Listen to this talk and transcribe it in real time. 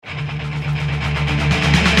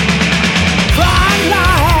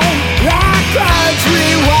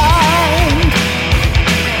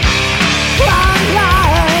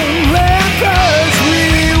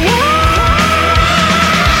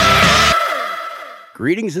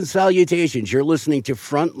Greetings and salutations. You're listening to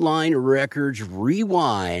Frontline Records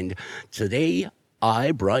Rewind. Today,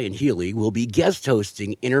 I, Brian Healy, will be guest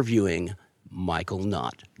hosting, interviewing Michael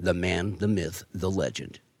Knott, the man, the myth, the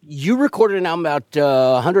legend. You recorded an album about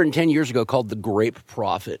 110 years ago called The Grape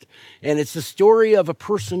Prophet, and it's the story of a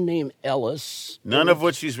person named Ellis. None of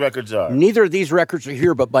which these records are. Neither of these records are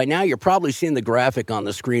here, but by now you're probably seeing the graphic on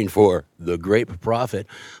the screen for The Grape Prophet.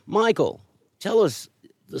 Michael, tell us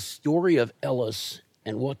the story of Ellis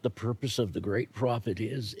and what the purpose of The Grape Prophet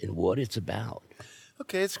is and what it's about.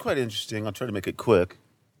 Okay, it's quite interesting. I'll try to make it quick.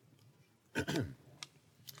 I'm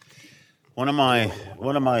sorry,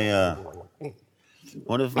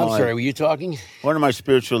 were you talking? One of my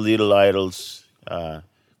spiritual little idols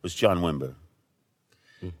was John Wimber.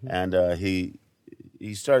 Mm-hmm. And he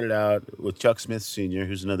started out with Chuck Smith Sr.,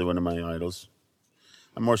 who's another one of my idols.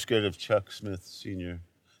 I'm more scared of Chuck Smith Sr.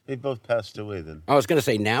 They both passed away then. I was going to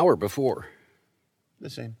say now or before? The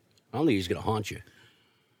same. I don't think he's going to haunt you.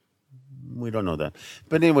 We don't know that.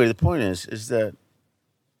 But anyway, the point is that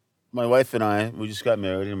my wife and I, we just got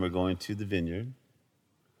married and we're going to the vineyard.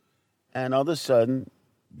 And all of a sudden,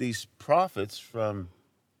 these prophets they're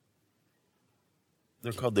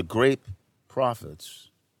called the Grape Prophets,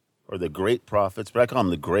 or the Grape Prophets, but I call them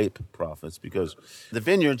the Grape Prophets because the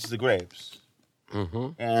vineyard's the grapes.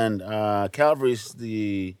 Mm-hmm. And Calvary's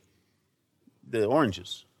the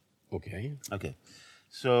oranges. Okay.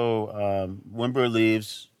 So Wimber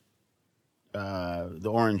leaves the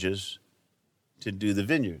oranges to do the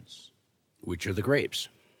vineyards. Which are the grapes.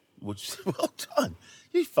 Well done.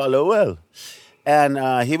 You follow well.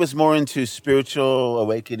 And he was more into spiritual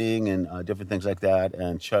awakening and different things like that.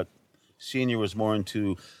 And Chuck Sr. was more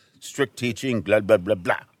into strict teaching, blah, blah, blah,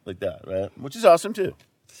 blah, like that, right? Which is awesome, too.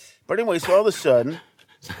 But anyway, so all of a sudden...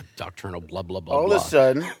 Doctrinal blah, blah, blah, all blah. of a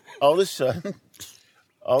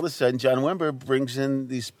sudden, John Wimber brings in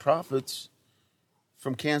these prophets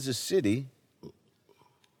from Kansas City,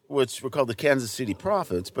 which were called the Kansas City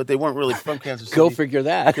Prophets, but they weren't really from Kansas City. Go figure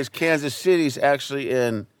that. Because Kansas City's actually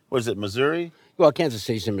in, Missouri? Well, Kansas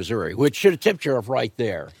City's in Missouri, which should have tipped you off right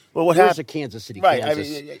there. Well, what There's happened? a Kansas City, right,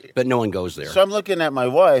 Kansas, but no one goes there. So I'm looking at my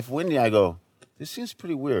wife, Wendy, I go, this seems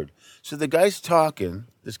pretty weird. So the guy's talking,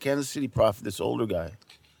 this Kansas City prophet, this older guy,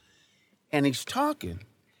 and he's talking,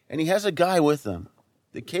 and he has a guy with him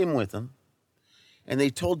that came with him, and they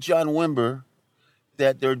told John Wimber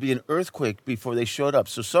that there would be an earthquake before they showed up.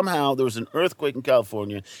 So somehow there was an earthquake in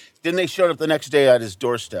California. Then they showed up the next day at his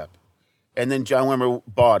doorstep. And then John Wimber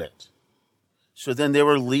bought it. So then they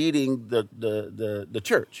were leading the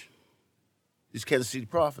church, these Kansas City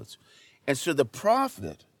prophets. And so the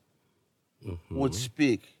prophet would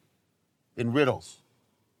speak in riddles.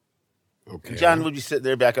 Okay. John would be sitting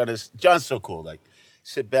there back on his... John's so cool. Like,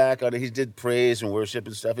 sit back on it. He did praise and worship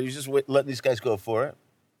and stuff. And he was just letting these guys go for it.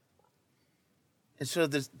 And so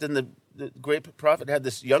then the great prophet had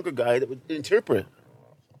this younger guy that would interpret.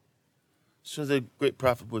 So the great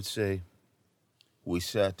prophet would say, we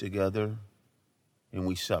sat together and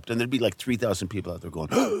we supped. And there'd be like 3,000 people out there going,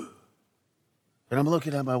 and I'm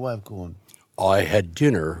looking at my wife going, I had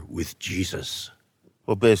dinner with Jesus.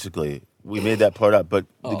 Well, basically, we made that part up. But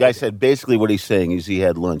the guy said basically what he's saying is he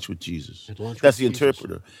had lunch with Jesus. That's the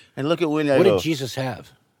interpreter. And look at when I What go, did Jesus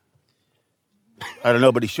have? I don't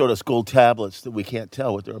know, but he showed us gold tablets that we can't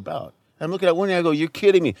tell what they're about. And I'm looking at Winnie, I go, you're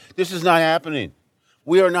kidding me. This is not happening.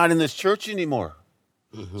 We are not in this church anymore.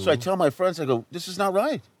 Mm-hmm. So I tell my friends, I go, this is not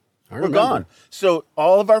right. We're gone. So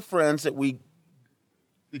all of our friends that we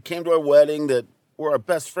came to our wedding that were our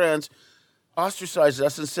best friends ostracized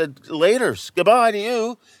us and said, later, goodbye to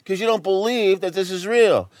you, because you don't believe that this is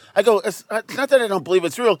real. I go, it's not that I don't believe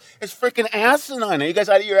it's real. It's freaking asinine. Are you guys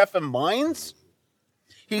out of your effing minds?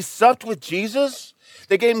 He supped with Jesus.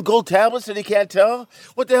 They gave him gold tablets that he can't tell.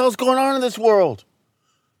 What the hell's going on in this world?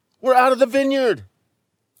 We're out of the vineyard.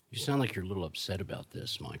 You sound like you're a little upset about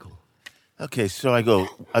this, Michael. Okay, so I go,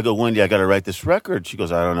 Wendy, I got to write this record. She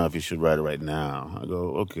goes, I don't know if you should write it right now. I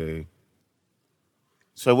go, okay.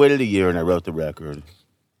 So I waited a year and I wrote the record.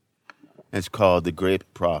 It's called The Grape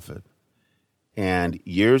Prophet. And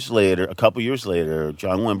a couple years later,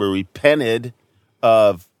 John Wimber repented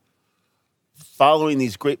of following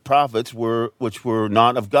these great prophets which were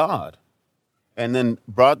not of God, and then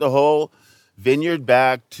brought the whole vineyard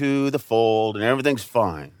back to the fold, and everything's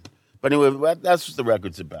fine. But anyway, that's what the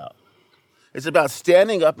record's about. It's about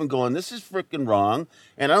standing up and going, this is freaking wrong,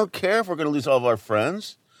 and I don't care if we're going to lose all of our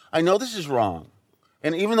friends. I know this is wrong.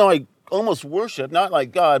 And even though I almost worship, not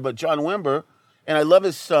like God, but John Wimber, and I love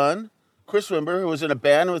his son, Chris Wimber, who was in a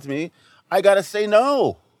band with me, I got to say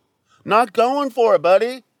no. Not going for it,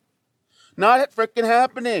 buddy. Not freaking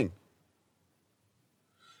happening.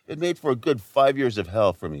 It made for a good 5 years of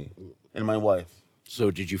hell for me and my wife.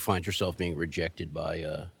 So did you find yourself being rejected by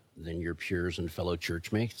then your peers and fellow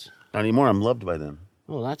churchmates? Not anymore. I'm loved by them.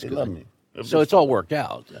 Oh, that's They good. love me. So it's all worked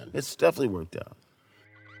out then. It's definitely worked out.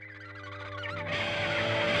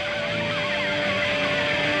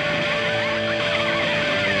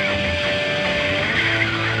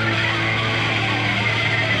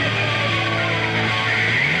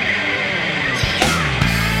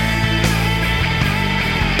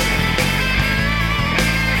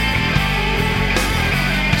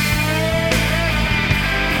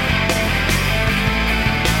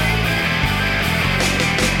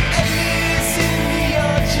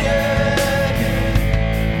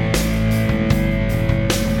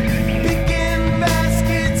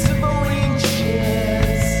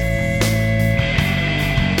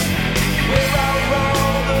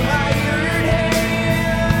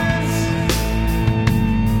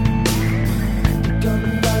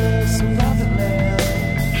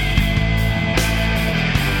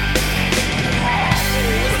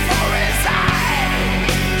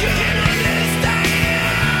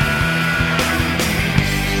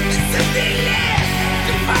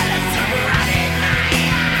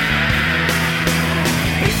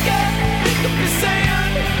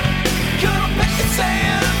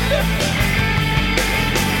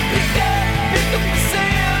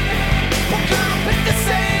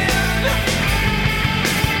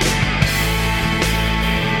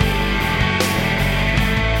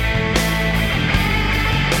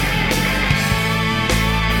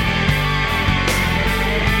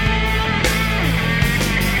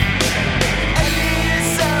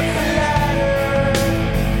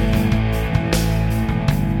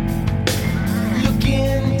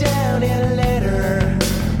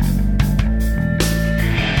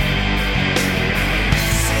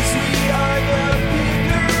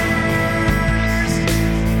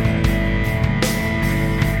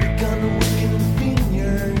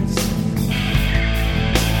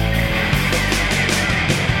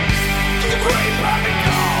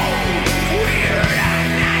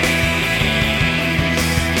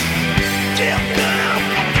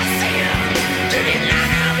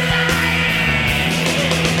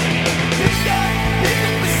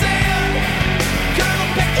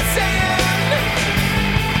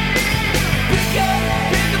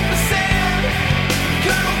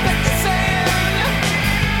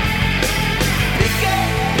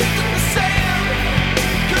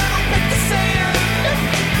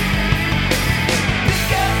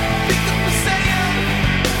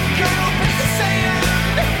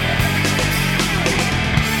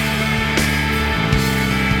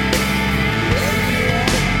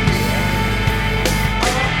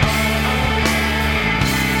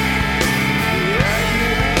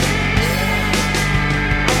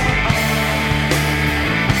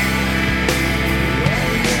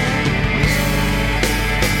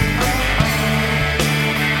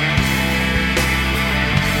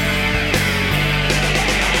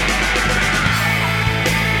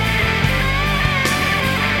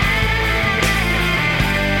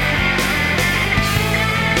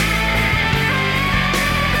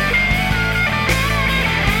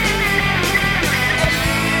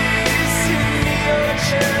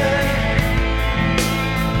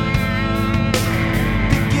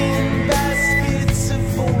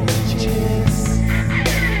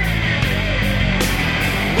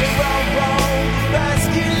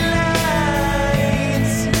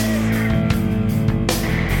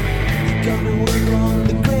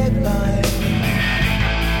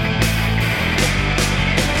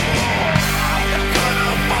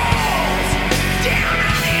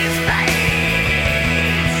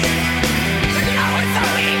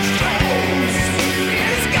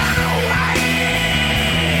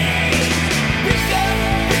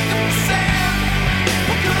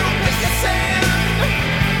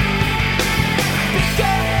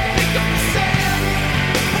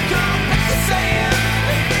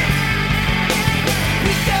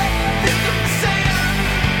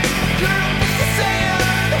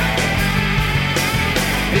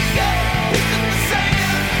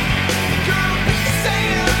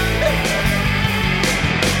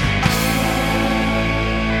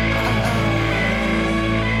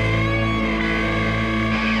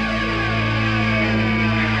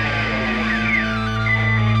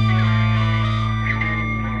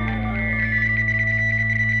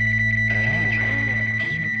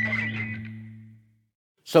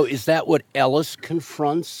 So is that what Ellis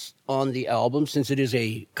confronts on the album, since it is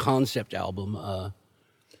a concept album?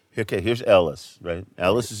 Okay, here's Ellis, right?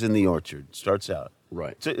 Ellis is in the Orchard, starts out.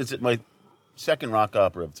 Right. It's my second rock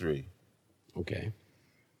opera of 3. Okay.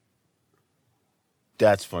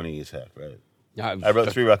 That's funny as heck, right? I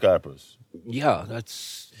wrote 3 rock operas. Yeah,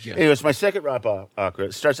 that's... Yeah. Anyway, it's my second rock opera.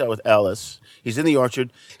 It starts out with Ellis. He's in the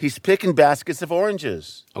orchard. He's picking baskets of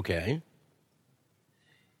oranges. Okay.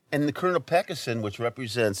 And the Colonel Peckison, which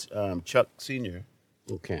represents Chuck Sr.,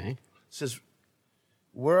 Okay. says,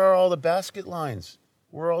 where are all the basket lines?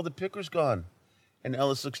 Where are all the pickers gone? And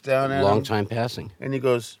Ellis looks down at him. Long time passing. And he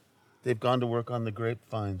goes, they've gone to work on the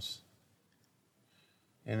grapevines.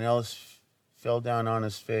 And Ellis fell down on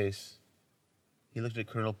his face. He looked at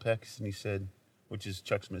Colonel Peckison and he said, which is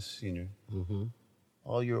Chuck Smith Sr.,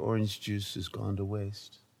 all your orange juice has gone to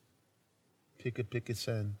waste. Pick a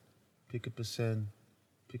cent, pick up a cent,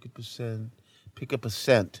 pick up a cent, pick up a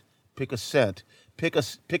cent, pick a cent,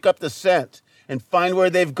 pick up the cent, and find where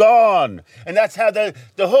they've gone. And that's how the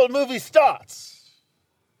whole movie starts.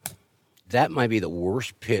 That might be the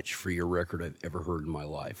worst pitch for your record I've ever heard in my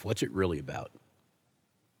life. What's it really about?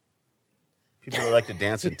 People that like to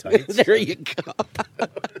dance in tights. There you go.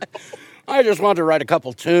 I just wanted to write a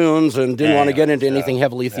couple tunes and didn't want to get into anything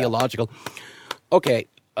heavily theological. Okay.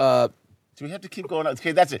 Do we have to keep going on?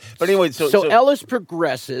 Okay, that's it. But anyway, so Ellis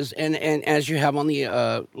progresses, and as you have on the,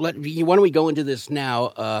 why don't we go into this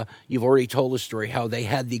now? You've already told the story how they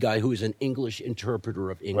had the guy who was an English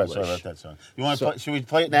interpreter of English. Right, sorry about that song. You want to? Should we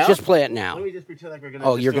play it now? Just play it now. Let me just pretend like we're going to.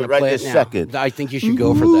 Oh, you're going to right play this it now. Second. I think you should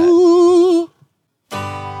go for that.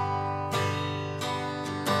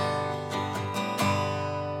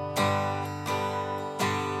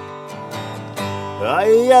 I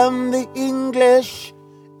am the English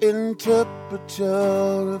interpreter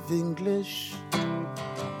of English.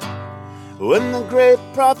 When the great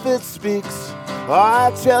prophet speaks,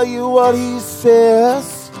 I tell you what he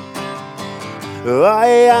says. I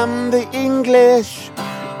am the English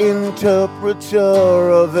interpreter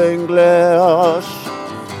of English.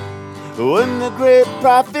 When the great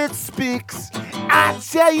prophet speaks, I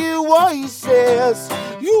tell you what he says.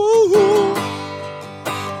 You.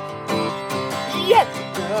 Yes,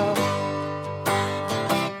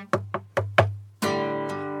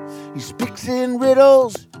 he speaks in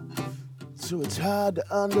riddles, so it's hard to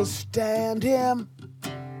understand him.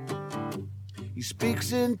 He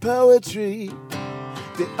speaks in poetry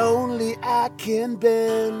that only I can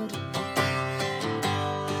bend.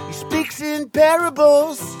 He speaks in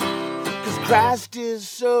parables, 'cause Christ is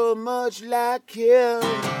so much like him.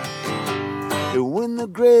 And when the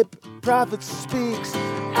great prophet speaks,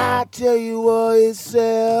 I tell you what he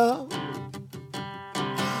said.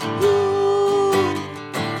 Ooh,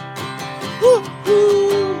 ooh,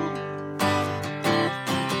 ooh.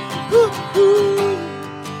 Ooh, ooh.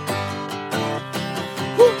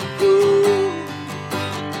 Ooh, ooh.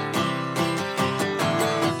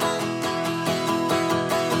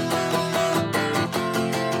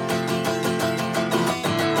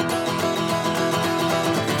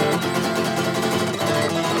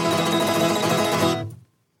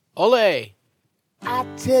 Ole. I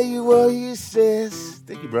tell you what he says.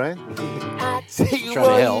 Thank you, Brian. I tell you Trying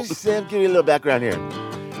to what help. he says. Give me a little background here.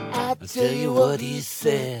 I Tell you what he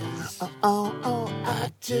says.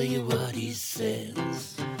 I Tell you what he says.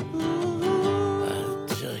 I'll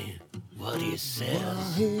tell you what he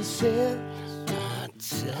says. He says. I'll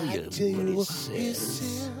tell you what he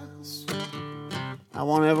says. I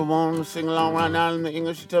want everyone to sing along right now in the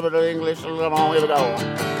English interpreter English. Come on, here we go.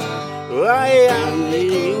 I am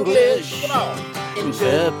the English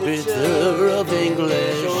interpreter of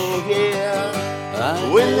English. Oh,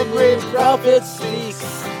 yeah. When the great prophet speaks,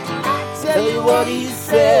 tell you what he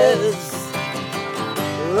says.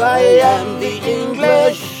 I am the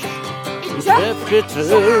English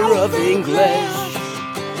interpreter of English.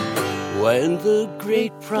 When the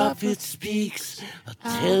great prophet speaks, I'll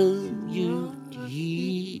tell you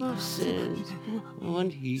he says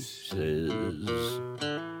what he says.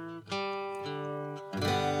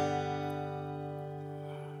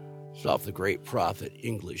 It's off the Grape Prophet,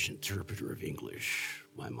 English interpreter of English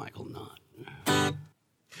by Michael Knott.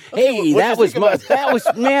 Hey, that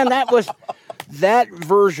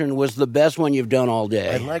version was the best one you've done all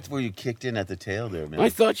day. I liked where you kicked in at the tail there, man. I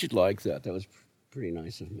thought you'd like that. That was pretty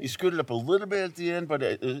nice of me. You screwed it up a little bit at the end, but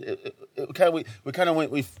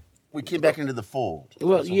we came back into the fold.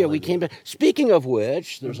 Well, yeah, we came back. Speaking of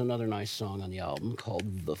which, there's another nice song on the album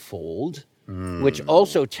called "The Fold," which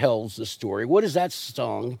also tells the story. What is that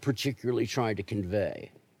song particularly trying to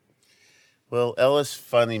convey? Well, Ellis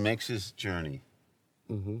finally makes his journey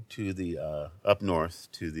to the up north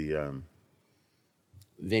to the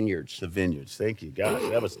Vineyards. The vineyards. Thank you. Gosh,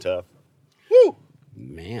 that was tough. Woo!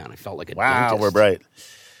 Man, I felt like a Wow, dentist. we're bright.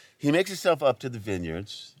 He makes himself up to the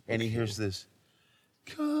vineyards, and he hears this.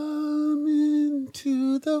 Come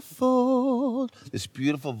into the fold. This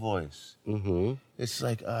beautiful voice. Mm-hmm. It's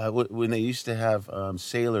like when they used to have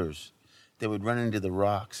sailors, they would run into the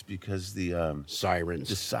rocks because the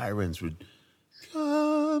sirens would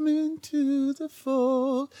come into the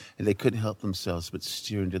fold, and they couldn't help themselves but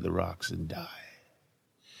steer into the rocks and die.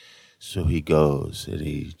 So he goes and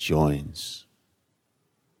he joins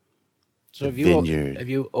So the vineyard. Have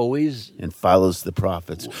you always and follows the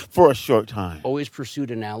prophets for a short time. always pursued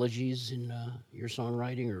analogies in your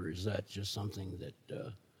songwriting, or is that just something that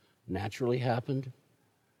naturally happened,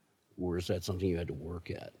 or is that something you had to work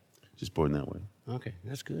at? Just born that way. Okay,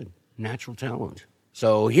 that's good. Natural talent.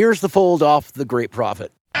 So here's the fold off the Grape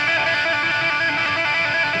Prophet.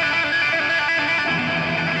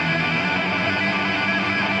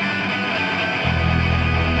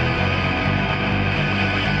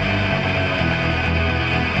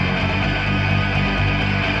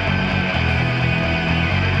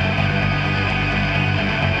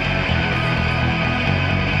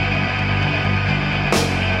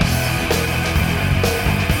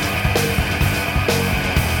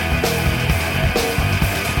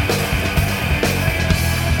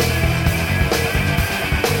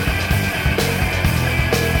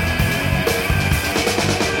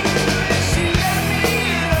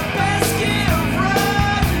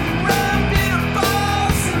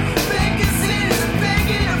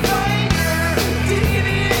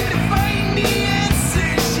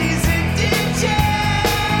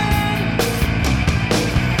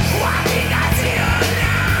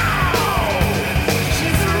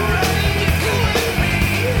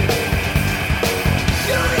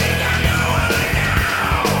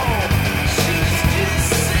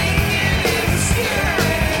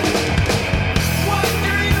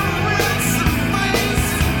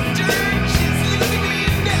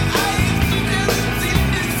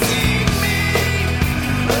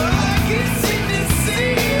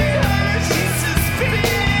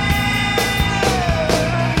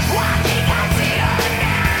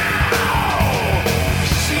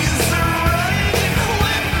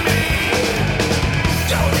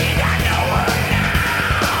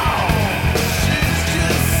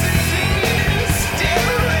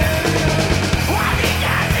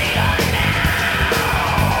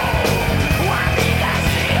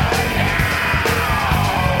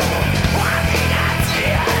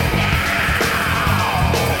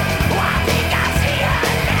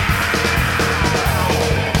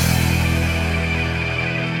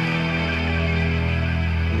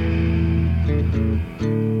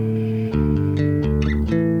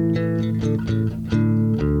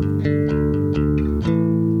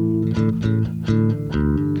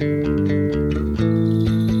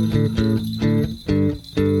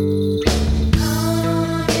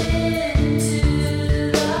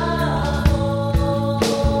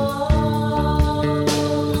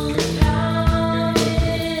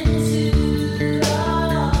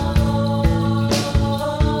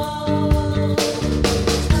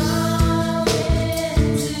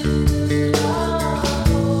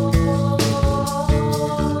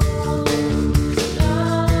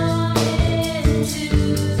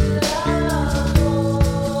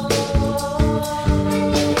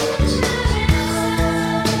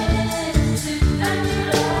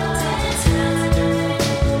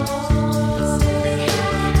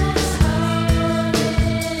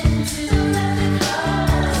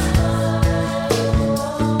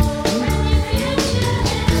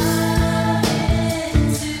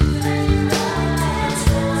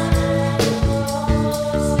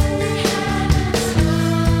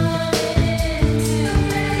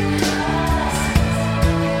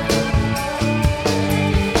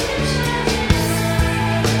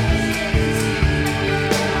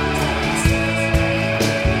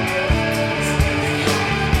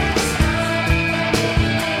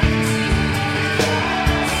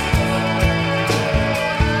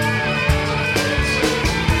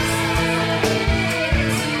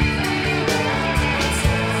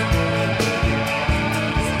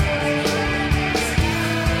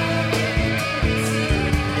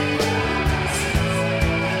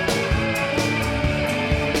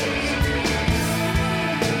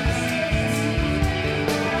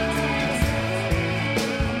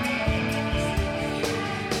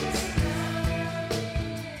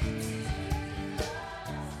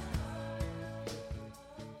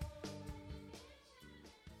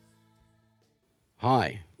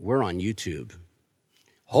 Hi, we're on YouTube.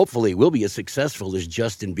 Hopefully, we'll be as successful as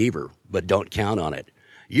Justin Bieber, but don't count on it.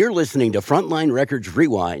 You're listening to Frontline Records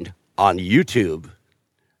Rewind on YouTube.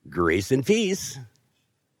 Grace and peace.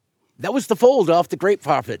 That was the fold off the Grape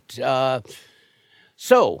Prophet.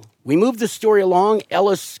 So, We move the story along.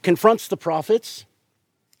 Ellis confronts the prophets,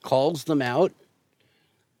 calls them out,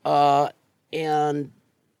 and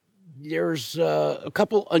there's a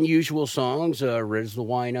couple unusual songs. Red as the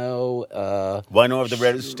Wino. Wino of the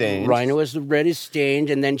Red is Stained. Rhino as the Red is Stained.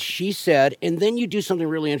 And then She Said. And then you do something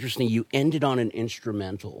really interesting. You end it on an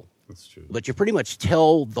instrumental. That's true. But you pretty much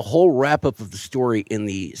tell the whole wrap-up of the story in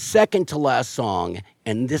the second-to-last song.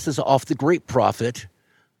 And this is off the Grape Prophet.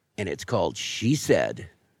 And it's called She Said.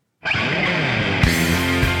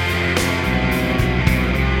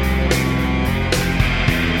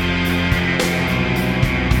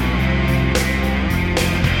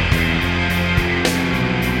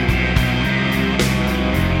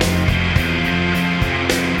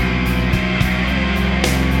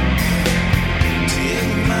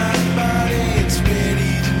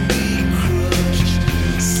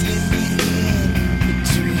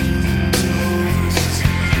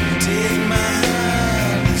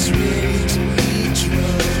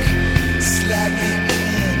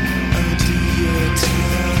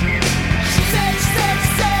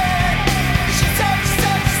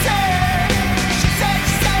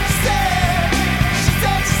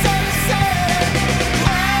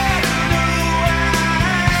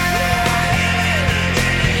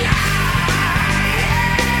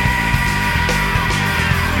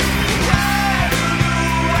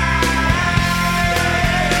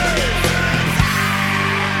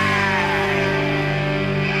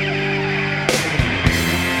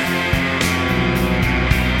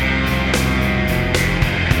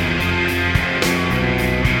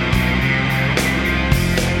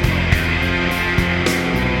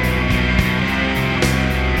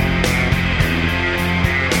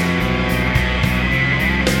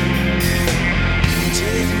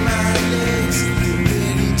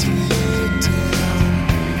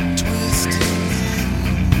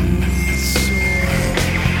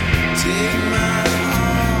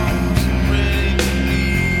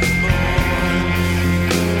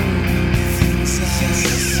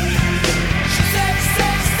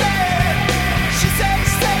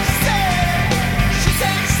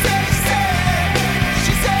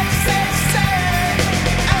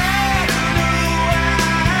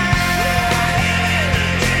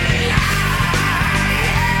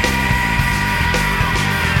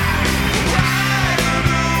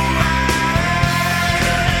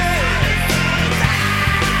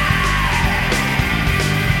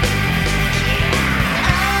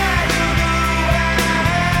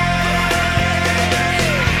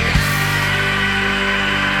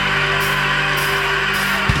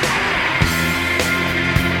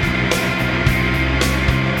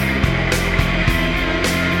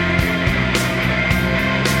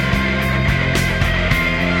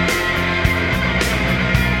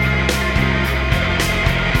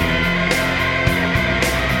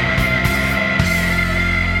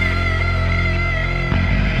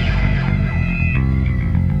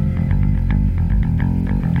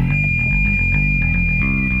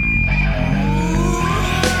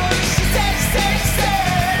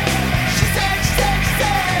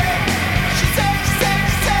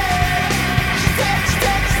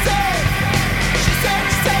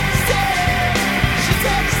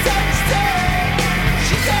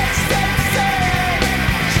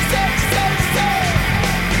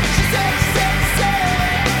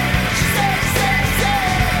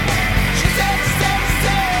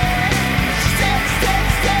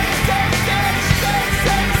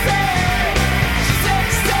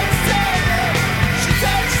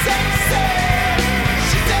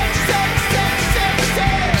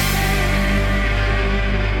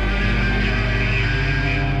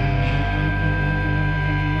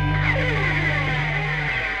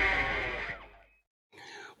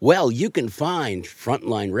 Well, you can find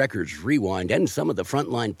Frontline Records Rewind and some of the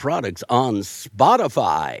Frontline products on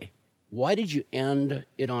Spotify. Why did you end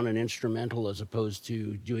it on an instrumental as opposed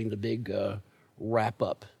to doing the big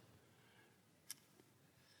wrap-up?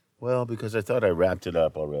 Well, because I thought I wrapped it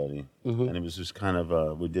up already, and it was just kind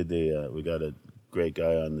of we got a great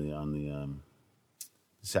guy on the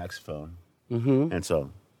saxophone,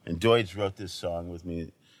 and Deutsch wrote this song with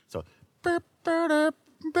me. So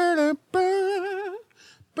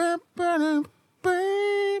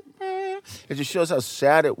it just shows how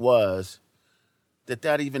sad it was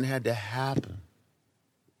that even had to happen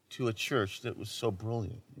to a church that was so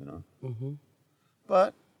brilliant, you know.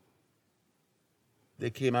 But they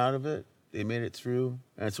came out of it, they made it through,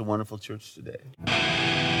 and it's a wonderful church today.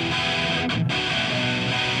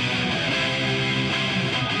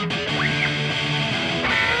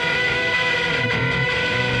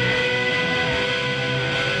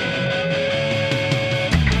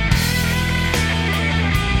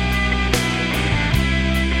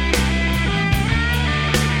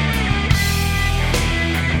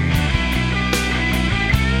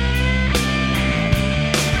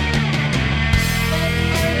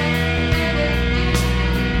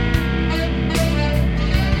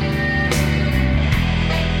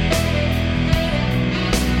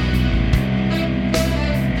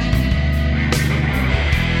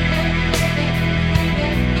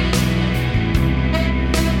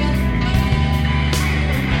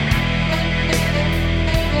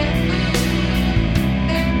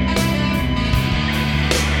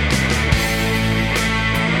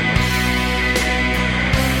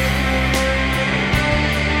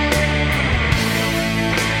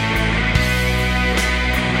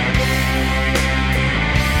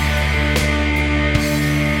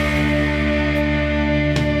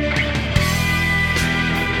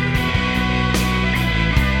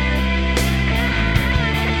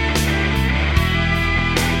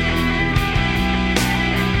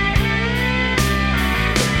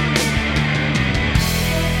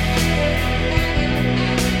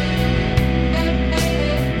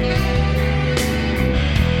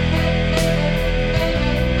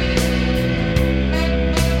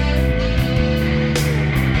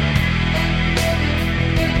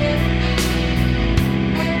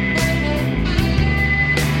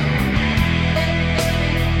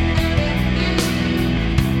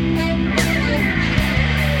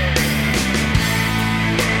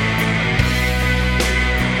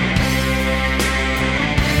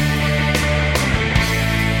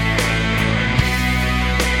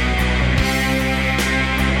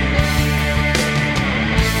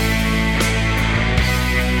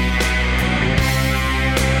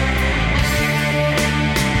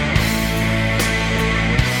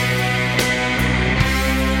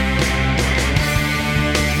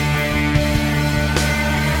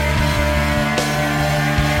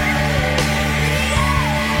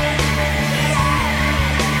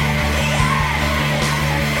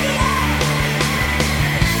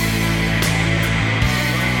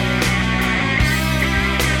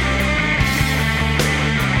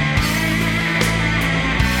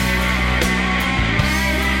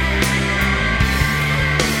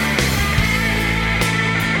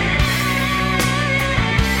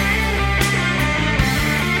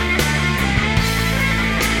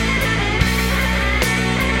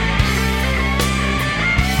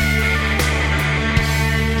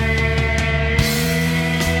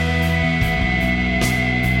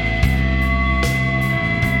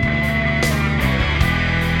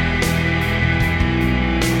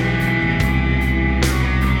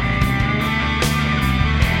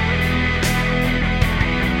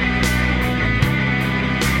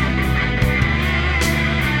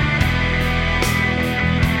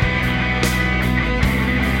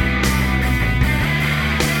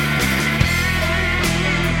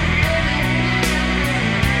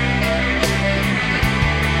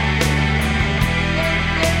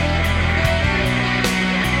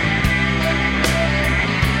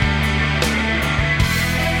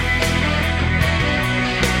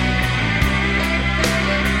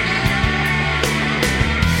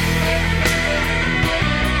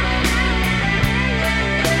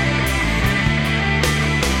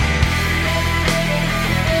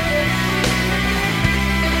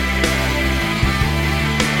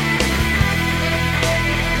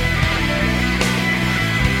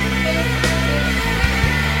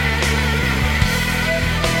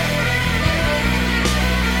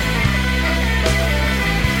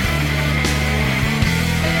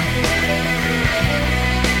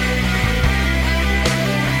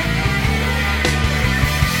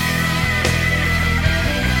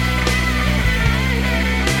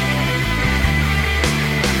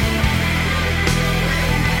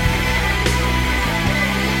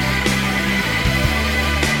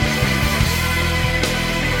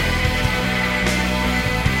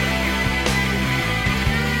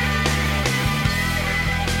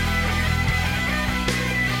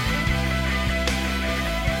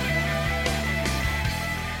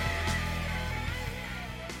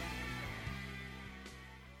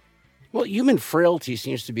 Well, human frailty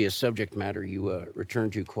seems to be a subject matter you return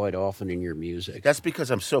to quite often in your music. That's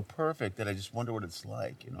because I'm so perfect that I just wonder what it's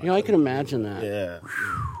like. I can imagine that. Yeah.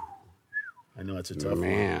 I know it's a tough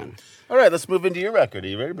Man. one. All right, let's move into your record. Are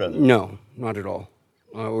you ready, brother? No, not at all.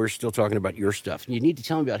 We're still talking about your stuff. You need to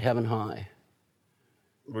tell me about Heaven High.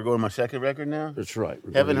 We're going to my second record now? That's right.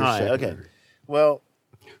 Heaven High, okay. Record. Well,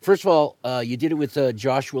 first of all, you did it with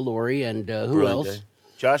Joshua Laurie and who else? Day.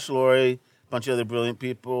 Josh Laurie, a bunch of other brilliant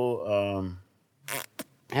people.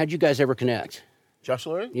 How'd you guys ever connect? Josh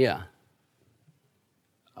Laurie? Yeah.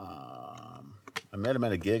 I met him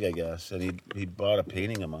at a gig, I guess, and he bought a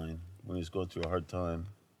painting of mine when he was going through a hard time.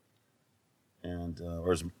 And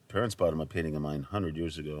or his parents bought him a painting of mine 100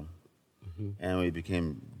 years ago. Mm-hmm. And we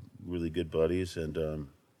became really good buddies. And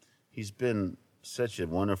he's been such a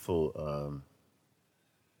wonderful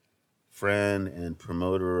friend and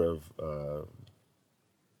promoter of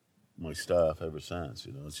my stuff ever since.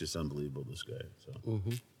 It's just unbelievable, this guy. So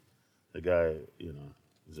the guy,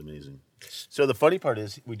 is amazing. So the funny part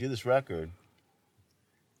is, we do this record,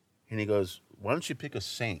 and he goes, "Why don't you pick a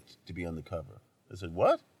saint to be on the cover?" I said,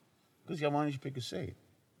 "What?" He goes, "Yeah, why don't you pick a saint?"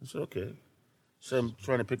 I said, "Okay." So I'm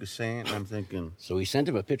trying to pick a saint, and I'm thinking... So he sent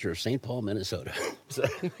him a picture of St. Paul, Minnesota.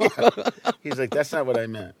 He's like, "That's not what I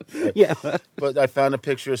meant." Yeah. But I found a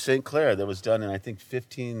picture of Saint Clare that was done in, I think,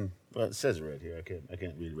 15... Well, it says it right here. I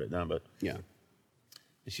can't read it right now, but... Yeah.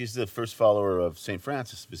 She's the first follower of Saint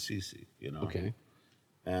Francis of Assisi, Okay.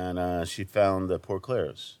 And she found the Poor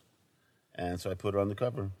Clares. And so I put her on the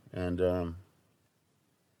cover. And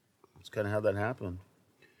it's kind of how that happened.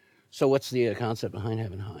 So what's the concept behind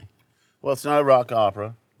Heaven High? Well, it's not a rock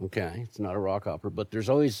opera. Okay, it's not a rock opera, but there's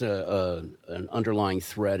always an underlying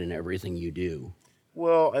thread in everything you do.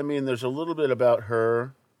 Well, I mean, there's a little bit about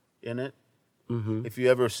her in it. Mm-hmm. If you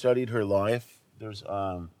ever studied her life, there's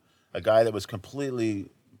a guy that was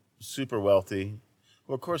completely super wealthy.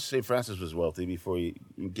 Well, of course, St. Francis was wealthy before he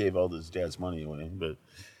gave all his dad's money away. But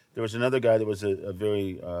there was another guy that was a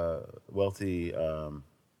very wealthy...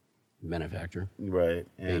 benefactor. Right.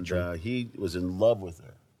 And he was in love with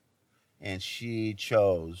her. And she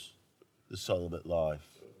chose the celibate life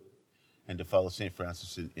and to follow St.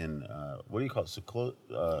 Francis in what do you call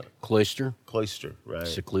it? Cloister? Cloister, right.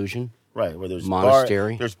 Seclusion? Right, where there's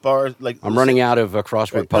monastery. There's bars like I'm running out of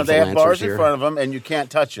crossword puzzle they have answers bars here. in front of them, and you can't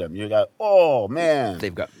touch them. You got, oh man,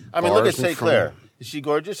 they've got. I mean, look at bars in Saint front Clair. of them. Is she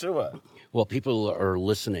gorgeous or what? Well, people are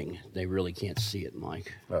listening. They really can't see it,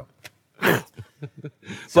 Mike. Oh.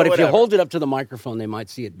 But if you hold it up to the microphone, they might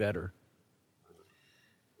see it better.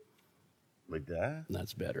 Like that?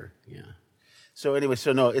 That's better, yeah. So anyway,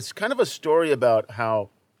 no, it's kind of a story about how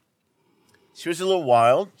she was a little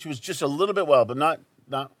wild. She was just a little bit wild, but not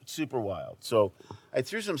super wild. So I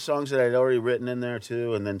threw some songs that I'd already written in there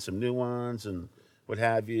too, and then some new ones and what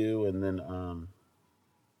have you. And then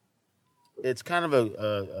it's kind of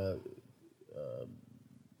a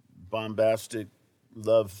bombastic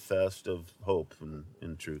love fest of hope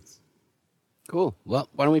and truth. Cool. Well,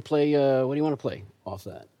 why don't we play, what do you want to play off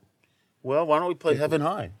that? Well, why don't we play Heaven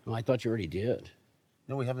High? Well, I thought you already did.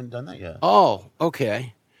 No, we haven't done that yet. Oh,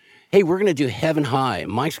 okay. Hey, we're going to do Heaven High.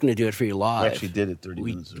 Mike's going to do it for you live. We actually did it 30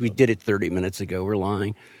 minutes ago. We did it 30 minutes ago. We're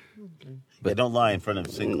lying. Okay. But don't lie in front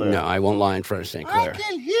of St. Clair. No, I won't lie in front of St. Clair. I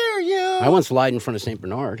can hear you. I once lied in front of St.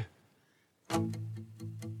 Bernard.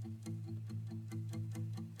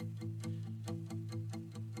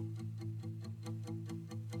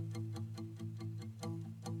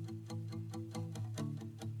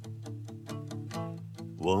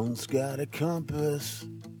 One's got a compass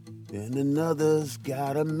and another's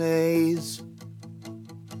got a maze.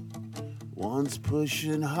 One's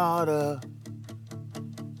pushing harder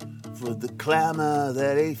for the clamor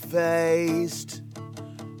that he faced.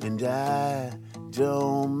 And I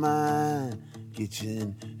don't mind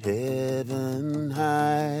getting heaven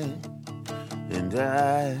high. And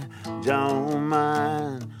I don't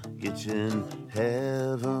mind getting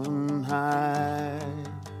heaven high.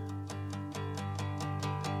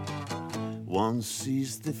 One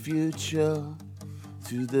sees the future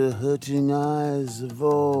through the hurting eyes of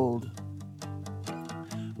old.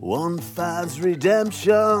 One finds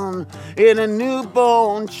redemption in a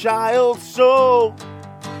newborn child's soul.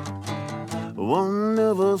 One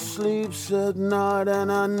never sleeps at night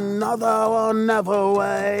and another one never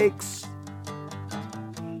wakes.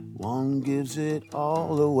 One gives it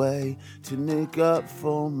all away to make up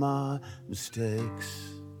for my mistakes.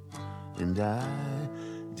 And I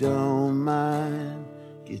don't mind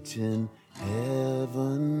getting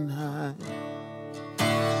heaven high.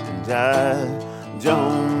 And I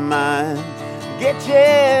don't mind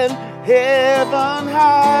getting heaven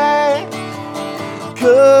high.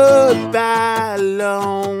 'Cause Goodbye,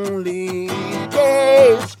 lonely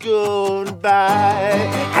days, goodbye.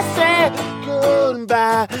 I said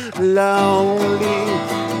goodbye,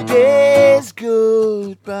 lonely days,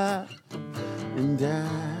 goodbye. And I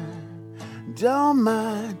don't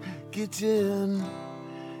mind getting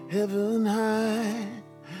heaven high.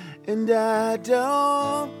 And I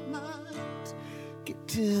don't mind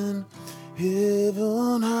getting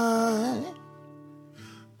heaven high.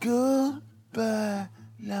 Goodbye,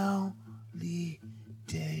 lonely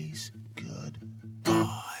days, goodbye.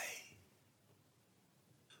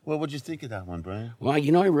 Well, what'd you think of that one, Brian? Well,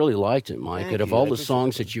 you know, I really liked it, Mike. Thank And of you. all I the appreciate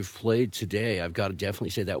songs it. that you've played today, I've got to definitely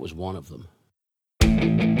say that was one of them.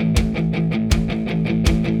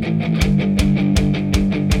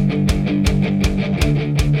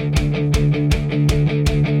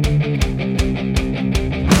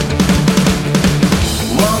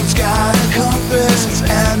 One's got a compass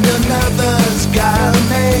and another's got a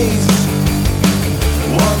maze.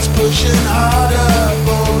 One's pushing harder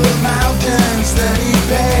for the mountains that he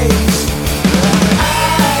pays.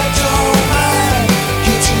 I don't mind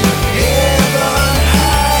getting heaven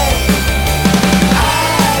high.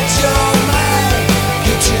 I don't mind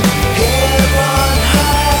getting heaven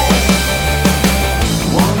high.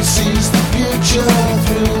 One sees the future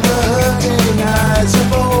through the hurting eyes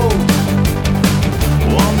of old.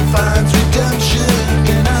 One finds redemption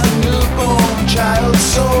in a newborn child's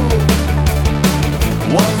soul.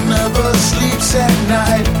 One never sleeps at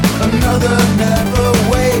night, another never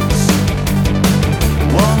wakes.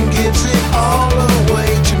 One gives it all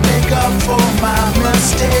away to make up for my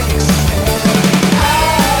mistakes.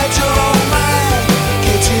 I don't mind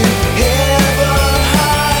getting heaven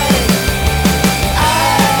high. I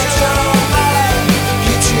don't mind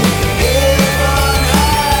getting heaven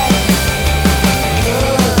high.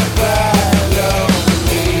 Goodbye,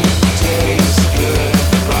 lonely days,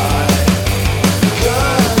 goodbye.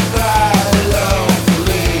 Goodbye,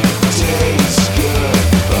 lonely days,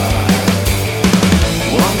 goodbye.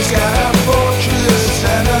 One's got a fortress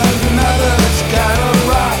and another's got a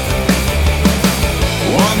rock.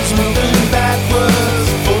 One's moving backwards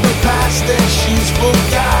for the past that she's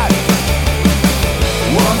forgot.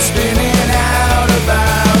 One's spinning out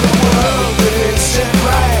about a world that isn't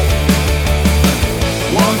right.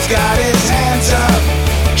 One's got his hands up,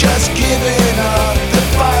 just giving up the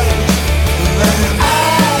fight. And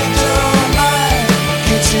I don't mind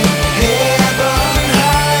getting heaven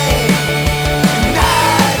high. And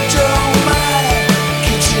I don't mind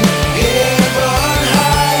getting heaven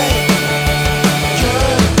high.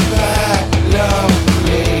 Goodbye,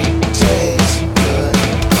 lonely days,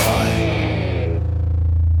 goodbye.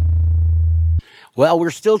 Well,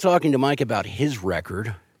 we're still talking to Mike about his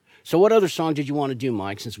record. So what other song did you want to do,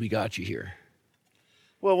 Mike, since we got you here?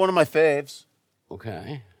 Well, one of my faves.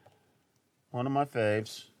 Okay. One of my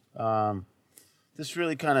faves. This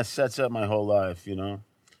really kind of sets up my whole life, you know.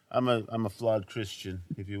 I'm a flawed Christian,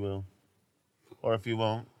 if you will. Or if you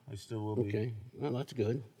won't, I still will be. Okay. Well, that's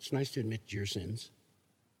good. It's nice to admit your sins.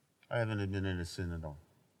 I haven't admitted a sin at all.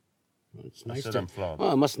 Well, it's I nice said to, I'm flawed.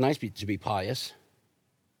 Well, it must nice be to be pious.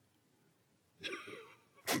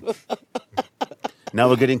 Now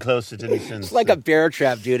we're getting closer to the sins. It's like a bear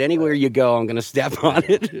trap, dude. Anywhere you go, I'm going to step on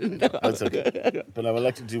it. That's okay. But I would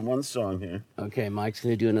like to do one song here. Okay, Mike's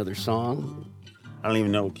going to do another song. I don't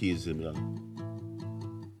even know what key is in, but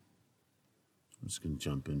I'm just going to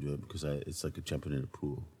jump into it because it's like a jumping in a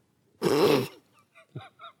pool.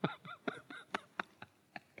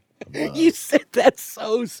 You said that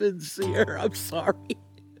so sincere. I'm sorry.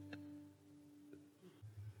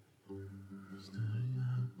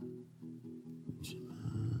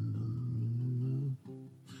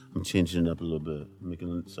 I'm changing it up a little bit,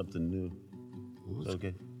 making something new. Is that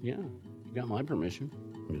okay? Yeah, you got my permission.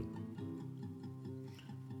 Yeah.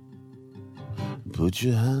 Put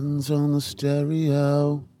your hands on the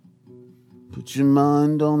stereo. Put your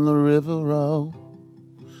mind on the river row.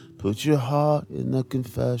 Put your heart in the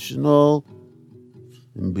confessional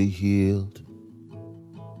and be healed.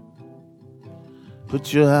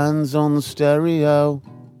 Put your hands on the stereo.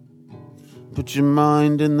 Put your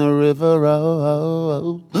mind in the river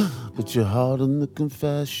row. Put your heart in the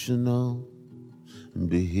confessional and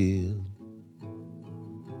be healed.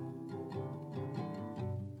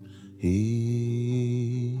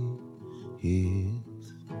 He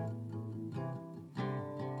heals.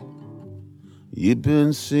 You've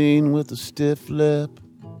been seen with a stiff lip.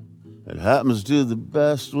 It happens to the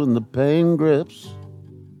best when the pain grips.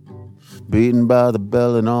 Beaten by the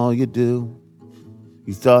bell and all you do.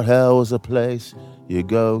 You thought hell was a place you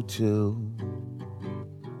go to.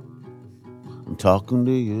 I'm talking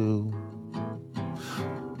to you.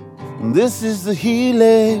 This is the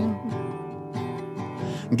healing.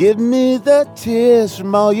 Give me the tears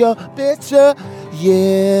from all your bitter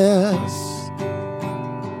years.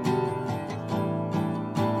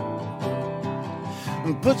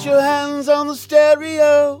 And put your hands on the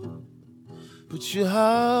stereo. Put your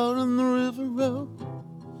heart on the river road.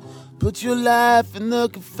 Put your life in the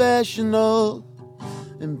confessional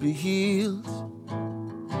and be healed.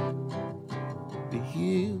 Be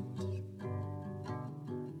healed.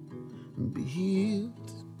 Be healed.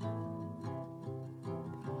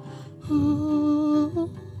 Ooh,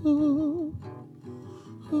 ooh,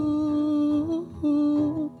 ooh,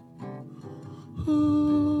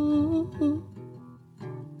 ooh.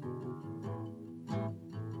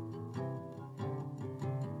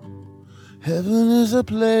 Heaven is a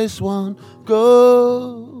place one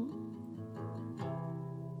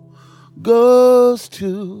goes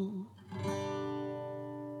to.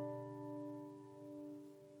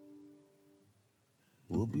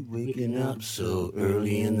 We'll be waking up so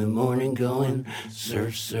early in the morning going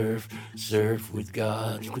surf, surf, surf with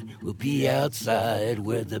God. We'll be outside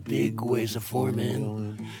where the big waves are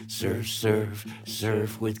forming. Surf, surf,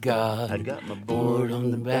 surf with God. I got my board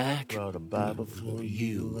on the back. Brought a Bible for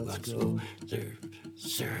you. Let's go surf,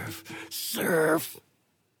 surf, surf.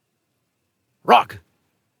 Rock.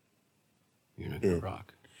 You're not gonna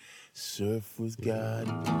rock. Surf with God.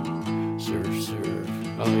 Surf, surf.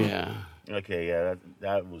 Oh yeah. Okay, yeah,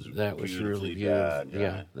 that was really good. bad.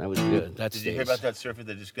 Yeah, that was good. Did you hear about that surfer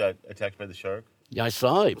that just got attacked by the shark? Yeah, I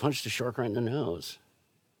saw. He punched the shark right in the nose.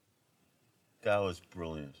 That was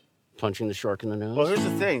brilliant. Punching the shark in the nose. Well, here's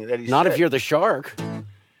the thing that not if you're the shark.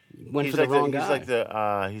 Went for the wrong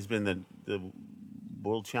guy. He's been the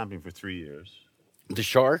world champion for 3 years. The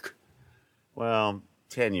shark? Well,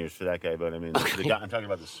 10 years for that guy, but I mean, the guy, I'm talking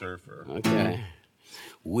about the surfer. Okay.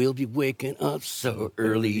 We'll be waking up so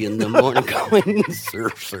early in the morning going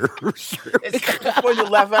surf, surf, surf. It's before you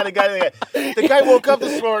laugh at a guy. The guy woke up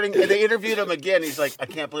this morning and they interviewed him again. He's like, I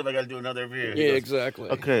can't believe I got to do another interview. Yeah, exactly.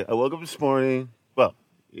 Okay, I woke up this morning. Well,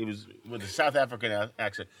 it was with a South African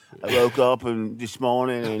accent. I woke up this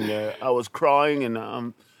morning and I was crying and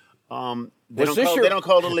they don't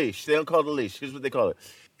call it a leash. They don't call it a leash. Here's what they call it.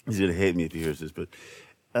 He's gonna hate me if he hears this, but.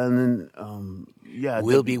 And then,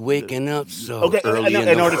 we'll be waking up so I early.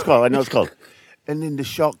 know what it's called. I know it's called. And then the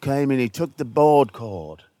shark came and he took the board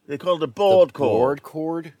cord. They call it a board cord. Board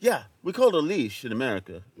cord? Yeah, we call it a leash in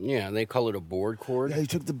America. Yeah, they call it a board cord. Yeah, he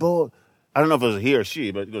took the board. I don't know if it was a he or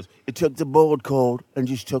she, but it took the board cord and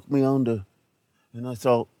just took me under. And I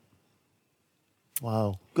thought,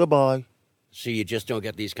 wow, goodbye. So you just don't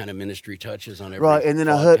get these kind of ministry touches on every right, and then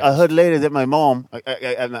podcast. I heard later that my mom,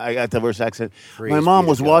 I got the worst accent. My mom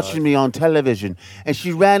was watching me on television, and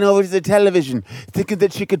she ran over to the television thinking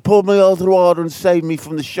that she could pull me out of the water and save me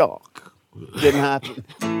from the shark. Didn't happen.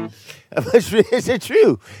 Is it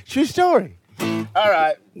true? True story. All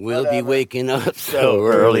right. We'll be waking up so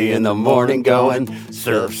early in the morning going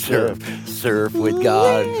surf, surf, surf with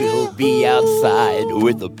God. We'll be outside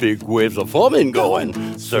with the big waves of foaming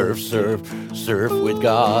going surf, surf, surf with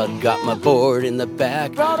God. Got my board in the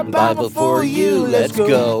back. Bible for you. Let's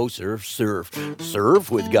go. Surf, surf,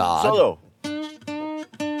 surf with God. Solo.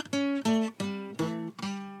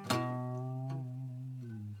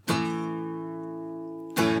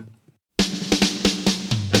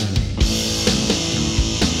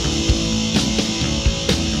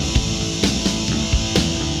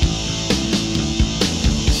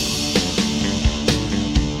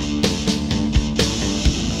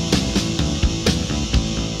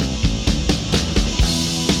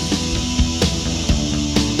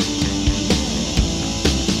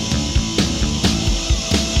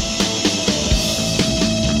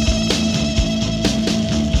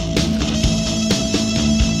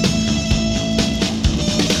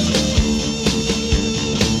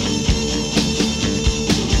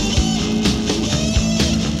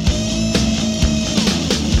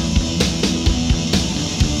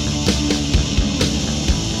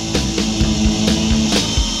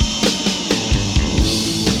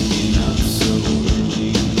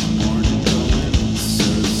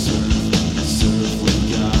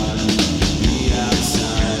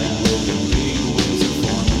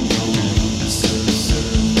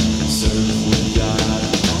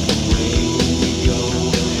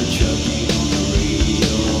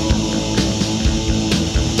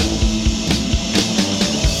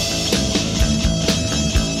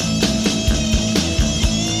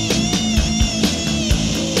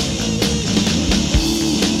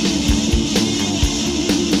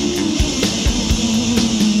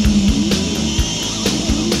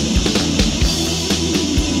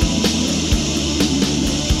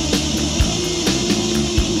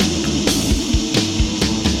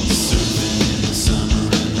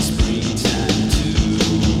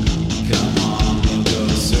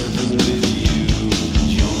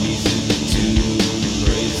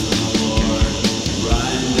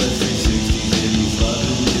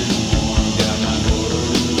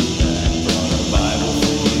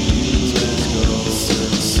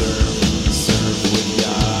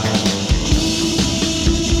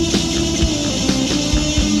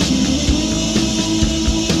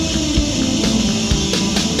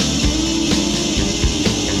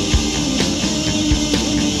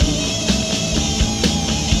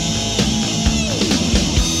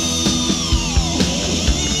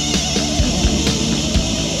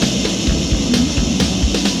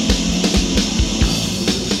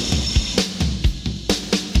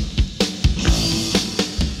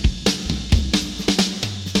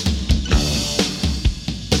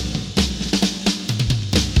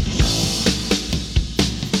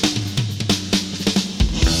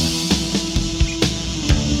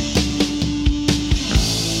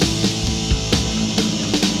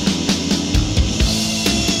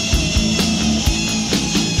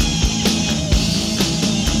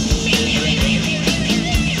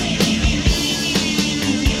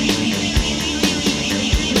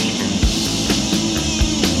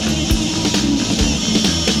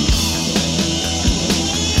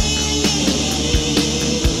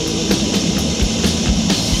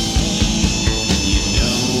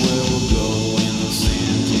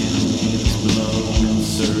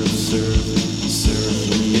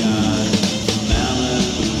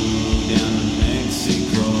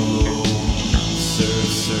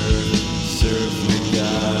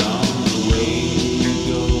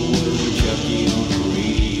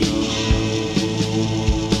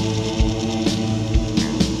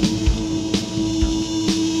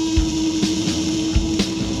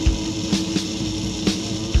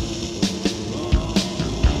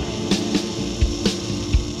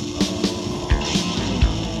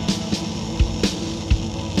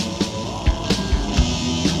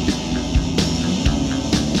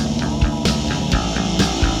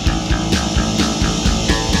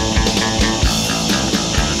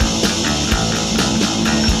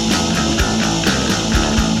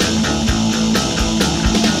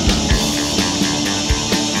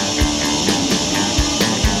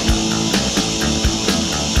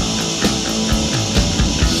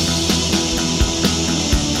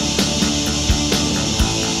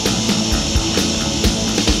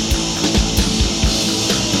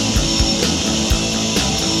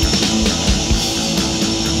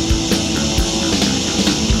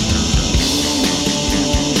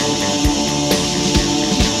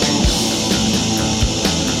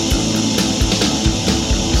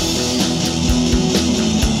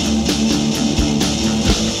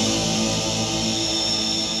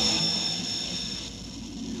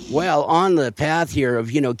 Well, on the path here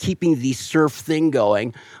of, keeping the surf thing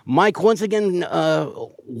going, Mike once again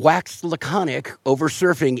waxed laconic over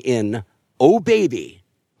surfing in Oh Baby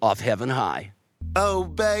off Heaven High. Oh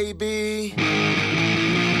baby,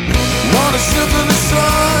 wanna slip in the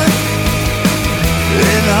sun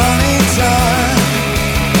in honey time.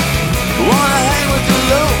 Wanna hang with the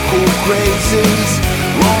local crazies,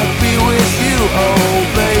 won't be with you, oh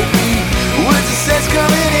baby. Winter set's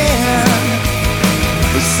coming in,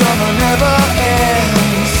 the summer never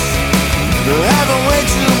ends. They're having way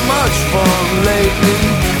too much fun lately,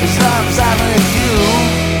 as long as I'm with you.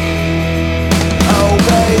 Oh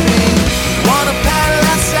baby, wanna paddle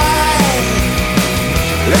outside,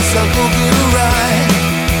 let's all go get a ride.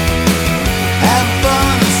 Have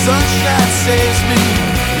fun, the sunshine saves me,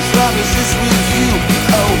 as long as it's with you.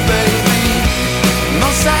 Oh baby, no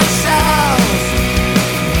side south,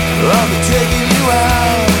 I'll be taking you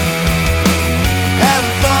out.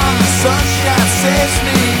 Having fun, the sunshine saves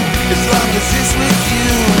me, as long as it's with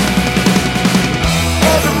you.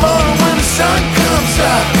 Every morning when the sun comes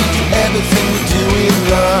up, we do everything we do in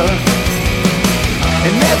love.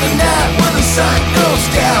 And every night when the sun goes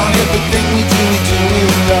down, everything we do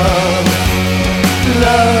in love.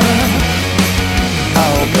 Love,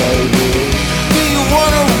 oh baby. Do you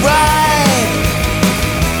wanna ride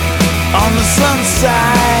on the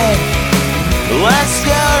sunset? Let's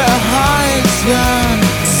go to Huntington,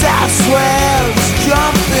 South Swells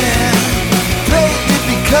jumping. Baby,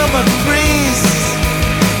 become a priest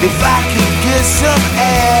if I could get some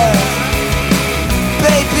air.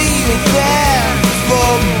 Baby, you're there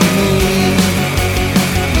for me.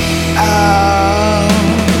 Oh.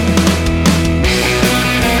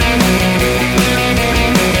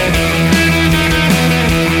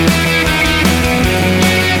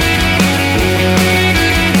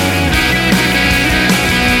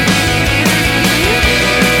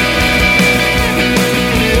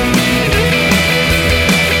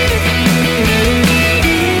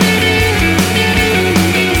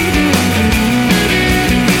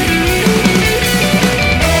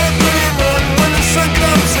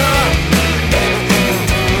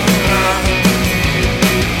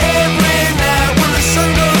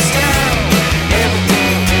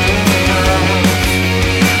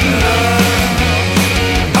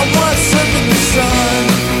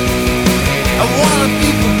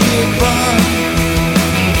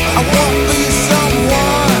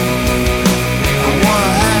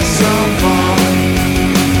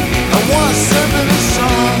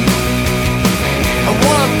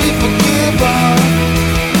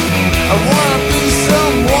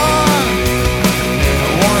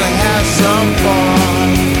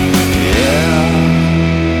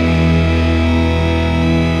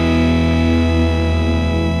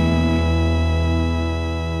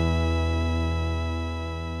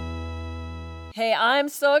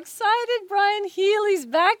 So excited. Brian Healy's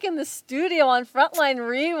back in the studio on Frontline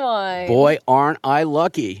Rewind. Boy, aren't I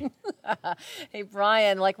lucky. Hey,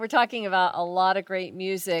 Brian, we're talking about a lot of great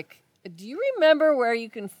music. Do you remember where you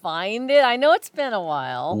can find it? I know it's been a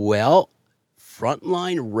while. Well,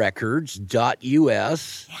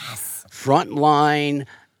 frontlinerecords.us. Yes. Frontline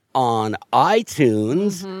on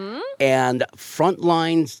iTunes. Mm-hmm. And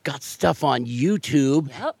Frontline's got stuff on YouTube.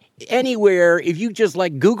 Yep. Anywhere, if you just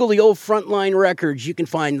Google the old Frontline Records, you can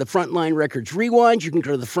find the Frontline Records Rewind. You can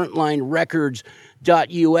go to the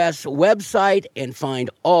frontlinerecords.us website and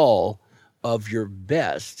find all of your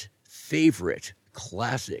best favorite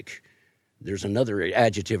classic. There's another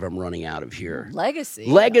adjective I'm running out of here.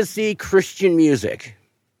 Legacy Christian music.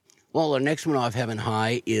 Well, the next one off Heaven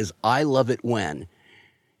High is I Love It When.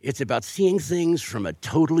 It's about seeing things from a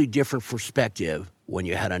totally different perspective when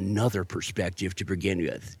you had another perspective to begin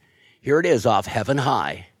with. Here it is off Heaven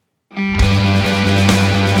High.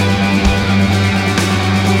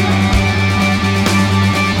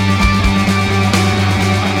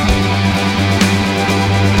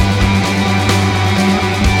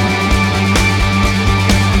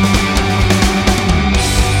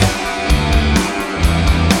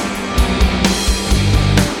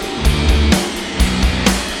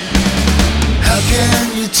 How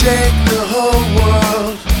can you take the whole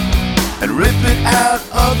world and rip it out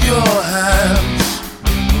of your hands?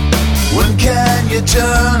 When can you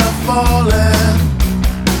turn a fallen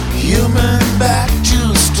human back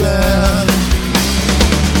to stand?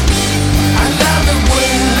 I love it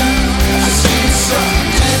when I see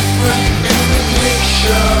something different in the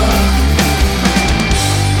picture.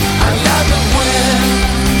 I love it when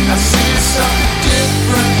I see something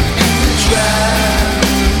different in the track.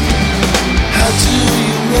 How do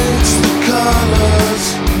you mix the colors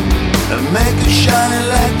and make it shine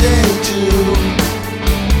like they do?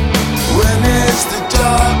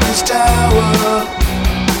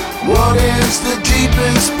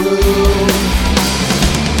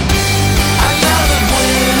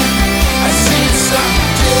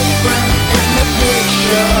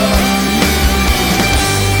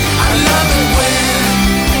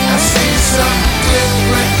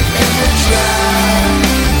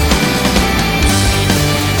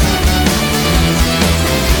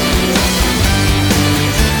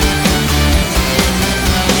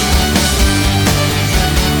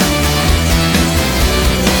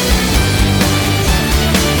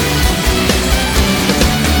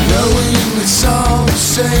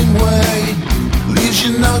 same way. Leaves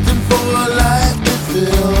you nothing for a life to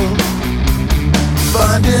fill.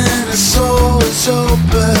 Finding a soul that's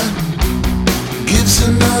open gives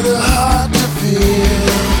another heart to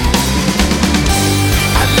feel.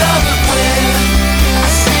 I love it when I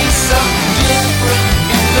see something different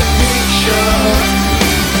in the picture.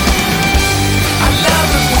 I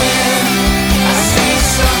love it when I see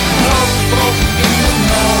something hopeful in the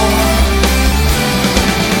norm.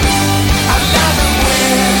 I love it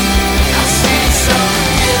when I see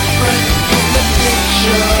something different in the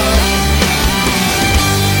picture.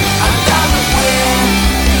 I love it when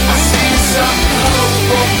I see something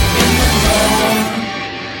hopeful in the norm.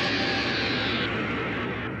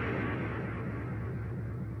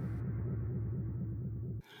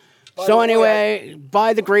 So anyway,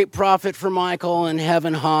 buy the Grape Prophet for Michael and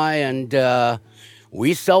Heaven High, and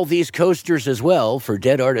we sell these coasters as well for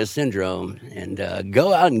Dead Artist Syndrome. And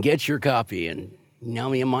go out and get your copy. And now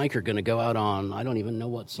me and Mike are going to go out on, I don't even know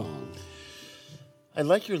what song. I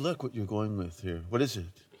like your look, what you're going with here. What is it?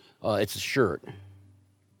 It's a shirt.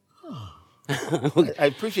 I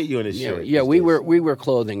appreciate you in a shirt. Yeah, we wear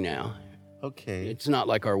clothing now. Okay. It's not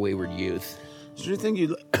like our wayward youth. Is there anything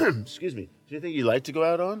you, excuse me, do you think you'd like to go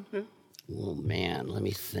out on? Yeah. Oh, man, let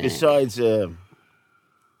me think. Besides, God,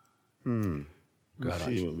 let's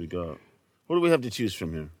see what we got. What do we have to choose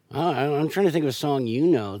from here? I'm trying to think of a song you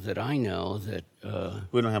know that I know that...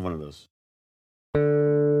 We don't have one of those.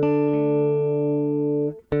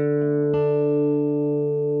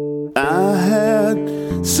 I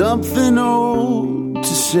had something old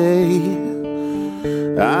to say.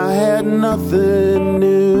 I had nothing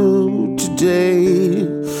new today.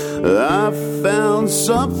 I found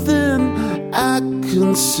something I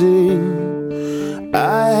can sing.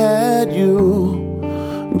 I had you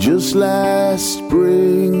just last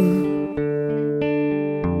spring.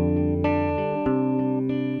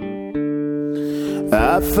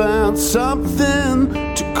 I found something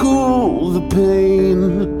to cool the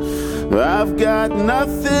pain. I've got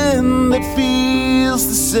nothing that feels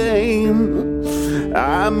the same.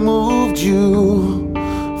 I moved you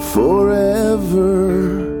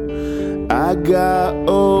forever. I got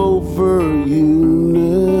over you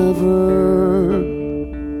never.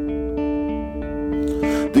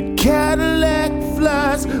 The Cadillac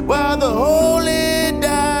flies while the holy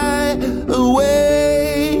die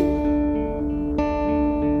away.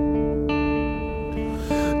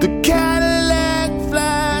 The Cadillac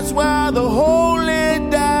flies while the holy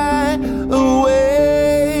die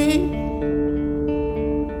away.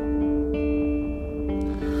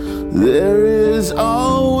 There is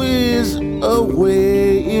always a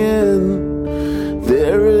way in.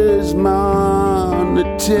 There is monetary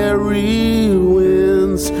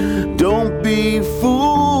wins. Don't be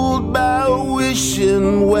fooled by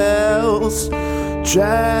wishing wells.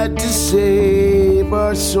 Tried to save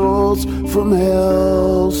our souls from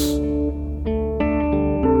hells.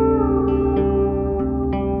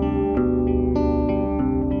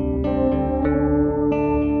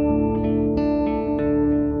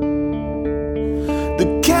 The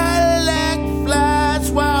Cadillac flies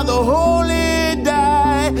while the holy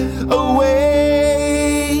die away.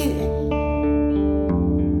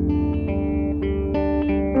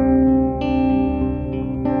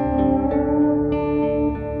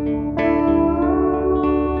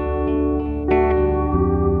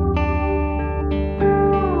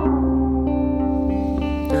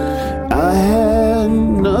 I had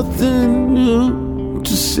nothing new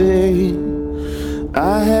to say.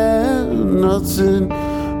 I had nothing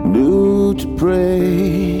new to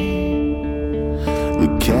pray. The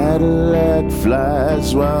Cadillac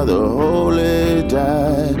flies while the holy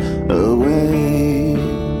die away.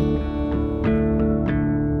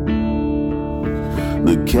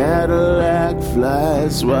 The Cadillac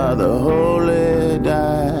flies while the holy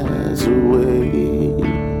dies away.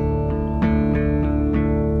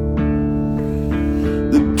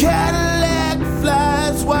 The Cadillac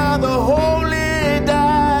flies while the holy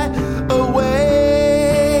die away.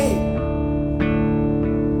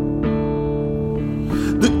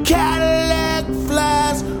 The Cadillac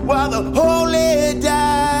flies while the holy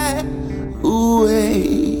die away.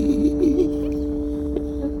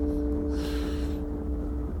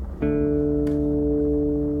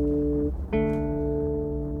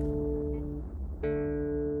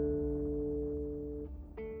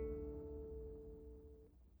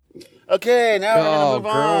 Okay, now we're gonna move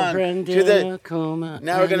on to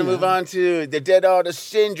we're gonna move on to the Dead Artist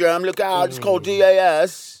Syndrome. Look out, it's called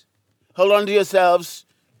DAS. Hold on to yourselves.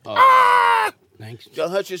 Thanks.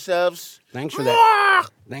 Don't hurt yourselves. Thanks for that.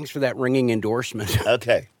 Thanks for that ringing endorsement.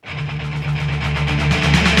 Okay.